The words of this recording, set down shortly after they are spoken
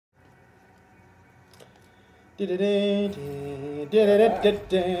He was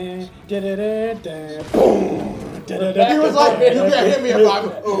like, you can't hit me if I'm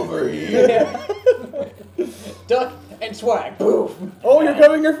over here. Duck and swag. Poof. Oh, you're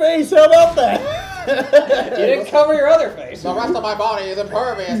covering your face. How about that? You didn't cover your other face. The rest of my body is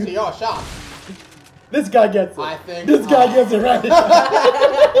impervious to your shot. This guy gets it. I think this guy gets it right.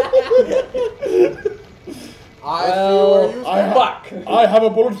 I have a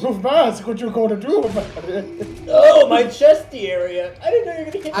bulletproof mask. What you going to do about it? Oh, my chesty area. I didn't know you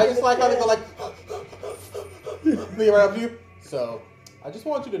were going to hit me. I just like how they go like, be right up to you. So, I just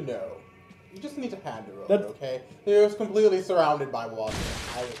want you to know, you just need to hand her over, okay? He was completely surrounded by water.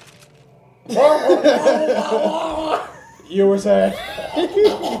 You were saying?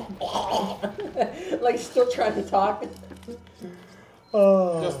 Like still trying to talk.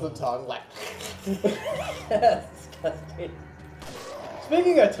 Just the tongue, like. That's disgusting.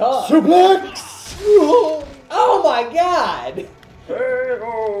 Speaking of tongue. Suplex! Oh my god!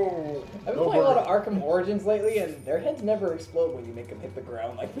 I've been playing a lot of Arkham Origins lately, and their heads never explode when you make them hit the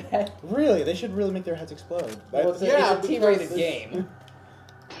ground like that. Really? They should really make their heads explode. Well, it's a T-rated game.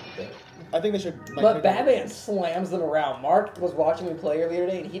 I think they should. Like, but Batman slams them around. Mark was watching me play earlier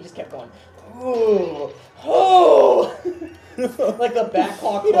today, and he just kept going, "Oh, oh!" Like the back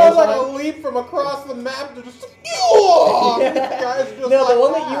claw. He does like a leap from across the map to just. No, the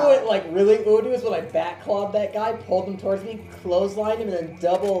one that you went like really ooh to is when I back clawed that guy, pulled him towards me, clotheslined him, and then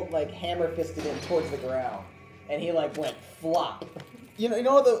double like hammer fisted him towards the ground, and he like went flop. You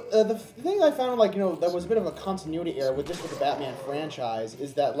know the thing I found that was a bit of a continuity error with the Batman franchise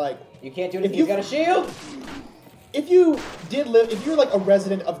is that like you can't do anything. You got a shield. If you were like a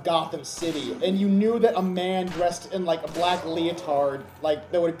resident of Gotham City and you knew that a man dressed in like a black leotard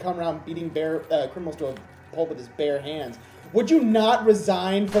that would come around beating criminals to a pulp with his bare hands, would you not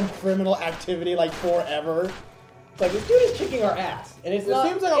resign from criminal activity like forever? Like, this dude is kicking our ass. And it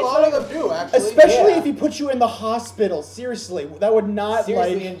seems like a lot of them do, actually. Especially if he put you in the hospital. Seriously, that would not,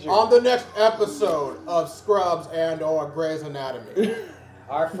 injured. On the next episode of Scrubs and/or Grey's Anatomy.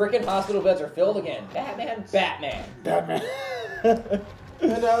 Our freaking hospital beds are filled again. Batman. Batman.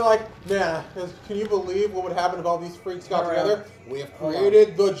 And they're like, man, can you believe what would happen if all these freaks got together? We have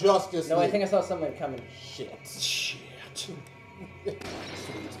created the Justice League. No, I think I saw someone coming. Shit. Sweet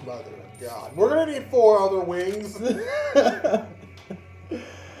mother of God. We're gonna need 4 other wings.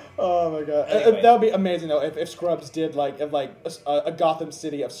 Oh my god. Anyway. That would be amazing though if Scrubs did like a Gotham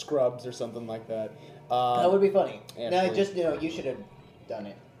City of Scrubs or something like that. That would be funny. Actually. Now, just, you should have done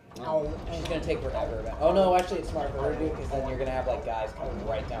it. Oh, she's gonna take forever. Oh no, actually it's smart for her to do because then you're gonna have like guys coming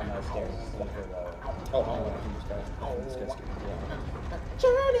right down those stairs.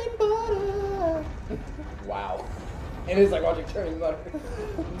 Churning butter. Wow. It is like watching Churning Butter.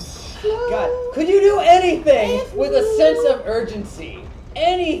 God, could you do anything with a sense of urgency?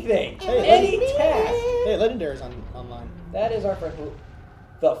 Anything. Any task. Hey, Legendary's online. That is our friend who...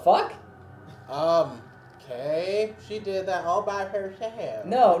 The fuck? Okay. She did that all by herself.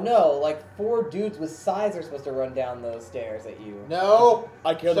 No, like 4 dudes with scythes are supposed to run down those stairs at you. No.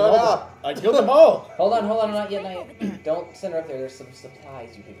 I killed them all. Shut up. I killed them all. Hold on, not yet. Don't send her up there. There's some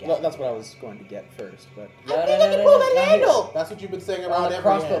supplies you could get. Well, that's what I was going to get first, but... I think I can pull that handle. That's what you've been saying around on the every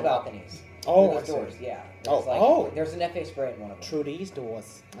crossbow handle. balconies. Oh, those doors, yeah. There's an FA spray in one of them. Through these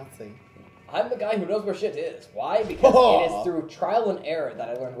doors. Let's see. I'm the guy who knows where shit is. Why? Because it is through trial and error that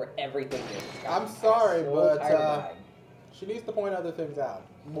I learned where everything is. I'm sorry, but tired she needs to point other things out.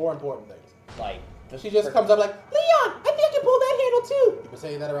 More important things. like She just comes up like, Leon, I think I can pull that handle too. You've been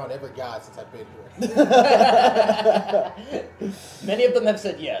saying that around every guy since I've been here. Many of them have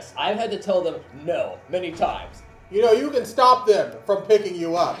said yes. I've had to tell them no many times. You know, you can stop them from picking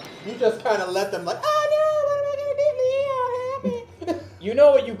you up. You just kind of let them like, oh no, what am I going to do, Leon? Help me. You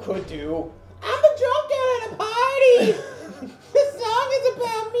know what you could do? I'm a drunk guy at a party. This song is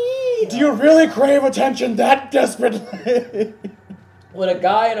about me. Do you really crave attention that desperately? Would a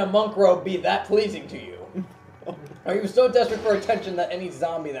guy in a monk robe be that pleasing to you? Are you so desperate for attention that any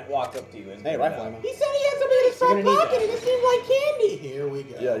zombie that walked up to you is... Hey, rifle ammo. He said he had something to start pocketing. It seemed like candy. Here we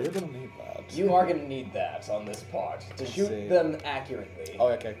go. Yeah, you're gonna need that. You are gonna need that on this part to shoot them accurately. Oh,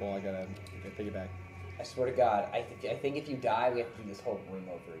 okay, cool. I gotta take it back. I swear to God, I think if you die, we have to do this whole room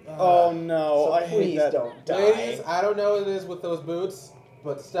over again. Oh no, So I hate please that. don't die. Ladies, I don't know what it is with those boots,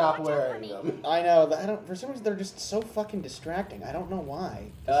 but stop wearing them. I know. For some reason, they're just so fucking distracting. I don't know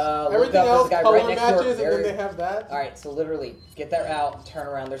why. Everything else, color matches, and then they have that. All right, so literally, get that out, turn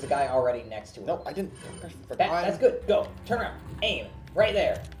around. There's a guy already next to him. No, I didn't. That's good. Go. Turn around. Aim. Right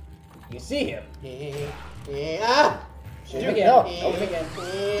there. You see him. Yeah. Shoot him again. No. Shoot him again.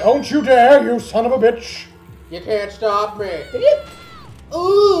 Don't you dare, you son of a bitch! You can't stop me.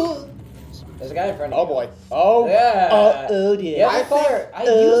 Ooh. There's a guy in front of you. Oh boy. Oh. Yeah. Oh dear. Yeah, I fire. I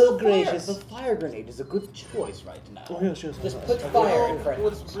oh, use the gracious. fire. The fire grenade is a good choice right now. Oh, yes, yes, Just yes, put yes. fire You in know front of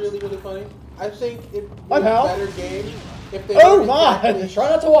what's really, really funny? I think it would be My a pal. better game if they Oh, were my. exactly... Try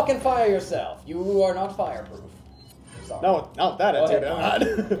not to walk in fire yourself. You are not fireproof. Sorry. No, not that Go attitude.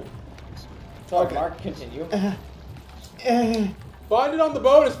 ahead, Sorry, Okay. Mark, continue. Find it on the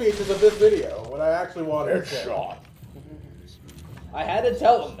bonus features of this video, what I actually wanted to say. Headshot. I had to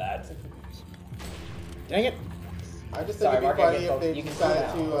tell him that. Dang it. I just think Sorry, it'd be Mark, I funny get if both. they You can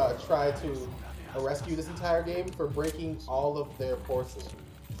decided see to try to rescue this entire game for breaking all of their porcelain.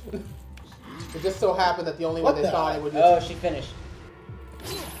 It just so happened that the only way What they the- thought it would Oh, she finished.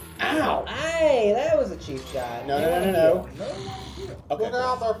 Ow. Hey, that was a cheap shot. No. Okay. Look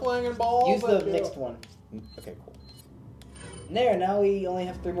out, they're flinging balls. Use the at you. next one. Okay, cool. There, now we only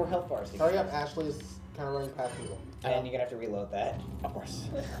have 3 more health bars. to Hurry get. up, Ashley is kind of running past people. And you're gonna have to reload that. Of course.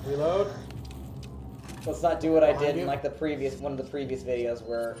 Reload. Let's not do what I did Behind in you. like one of the previous videos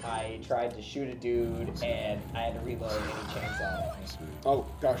where I tried to shoot a dude and I had to reload and he chainsaw me. Oh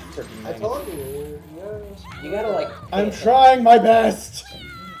gosh, freaking I dang it. told you. Yeah. You gotta like. I'm pay trying my best.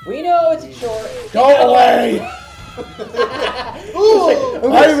 attention. We know it's short. Go away.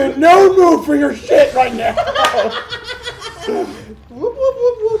 Ooh! I'm in no mood for your shit right now. Whoop, whoop,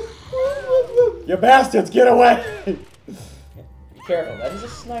 whoop, whoop, whoop, whoop. You bastards, get away. Be careful. That is a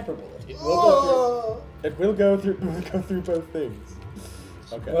sniper bullet. It will go Oh. It will go through both things.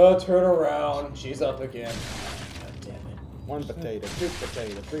 Okay. through. Oh, turn around. She's up again. God damn it. 1 potato, 2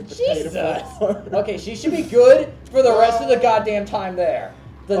 potato, 3 potato. Jesus. 4. Okay, she should be good for the rest of the goddamn time there.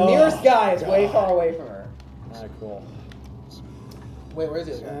 The Oh, nearest guy is way God. far away from her. Alright, cool. Wait, where's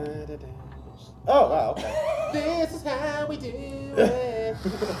the other guy? Oh wow, okay. This is how we do it.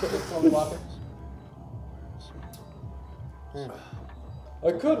 Slowly walking.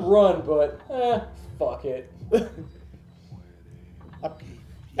 I could run, but fuck it. I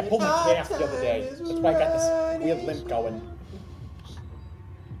pulled my calf the other day. That's why I got this weird limp going.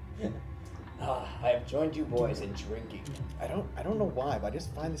 I have joined you boys in drinking. I don't know why, but I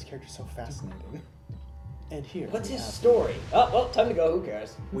just find this character so fascinating. And here, What's we his have- story? Oh, well, time to go. Who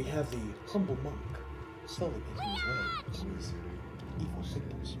cares? We have the humble monk slowly making his way to his evil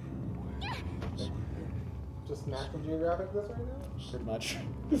victims. Just National Geographic this right now? Pretty much.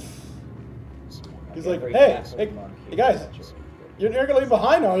 He's Okay, like, very hey, fast hey, monk hey here. guys, you're not gonna leave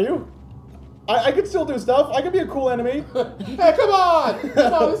behind, are you? I could still do stuff. I could be a cool enemy. Hey, come on!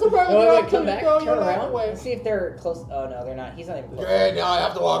 Come on, this is probably Oh, not wait, come back, go turn your around. way. Let's see if they're close. Oh, no, they're not. He's not even close. Great, now I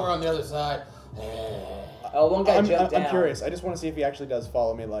have to walk around the other side. Oh, one guy jumped down. I'm curious. I just want to see if he actually does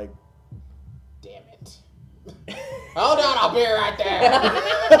follow me. Like, Damn it. Hold on, I'll be right there.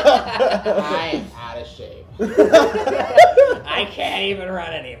 I am out of shape. I can't even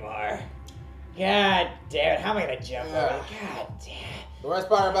run anymore. God damn it. How am I going to jump over it? God damn The worst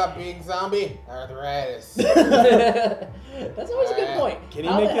part about being zombie, arthritis. it. That's always a good point. Can he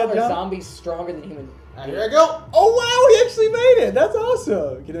How make the hell that are jump? zombies stronger than human Here I go. oh wow, he actually made it. That's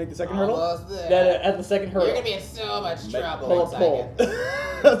awesome. Can you make the second hurdle? Almost there. That, at the second hurdle. You're gonna be in so much trouble. Pull, once I pull. get-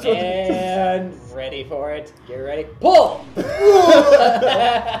 That's what And ready for it. Get ready. Pull! no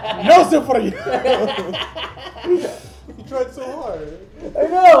so for you. You tried so hard. I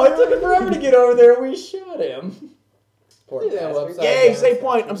know. It took him forever to get over there. We shot him. Poor Yeah, well, bastard. Yay, save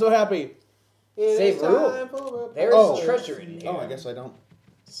point. I'm so happy. It Save is rule. time for a There's Oh. treasure in here. Oh, I guess I don't.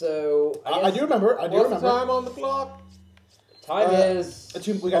 So I do remember. I do What's the remember. time on the clock? Time is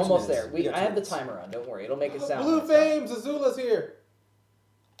we got 2 almost minutes. there. We got I 2 have the minutes. timer on. Don't worry. It'll make it sound. Blue when it's done. Fames, Azula's here.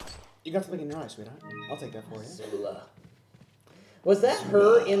 You got something in your eye, sweetheart. I'll take that for you. Zula. Was that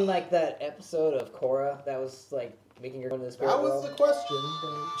her in like that episode of Korra that was like making her go into the spirit That was world? the question.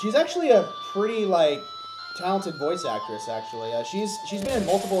 She's actually a pretty like talented voice actress. Actually, she's been in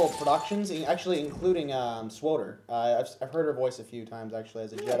multiple productions, actually including Swoter. I've heard her voice a few times actually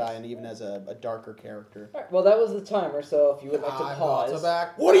as a Jedi and even as a darker character. Alright, well, that was the timer. So if you would like to I'm pause, about to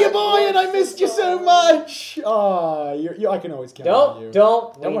back. What are you buying? I missed you so much. Ah, I can always count on you.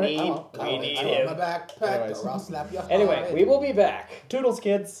 don't. Don't We worry, need. I'll- We need I him. want my backpack, Anyways. or I'll slap you. Anyway, hard. we will be back. Toodles,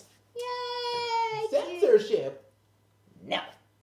 kids. Censorship. Now.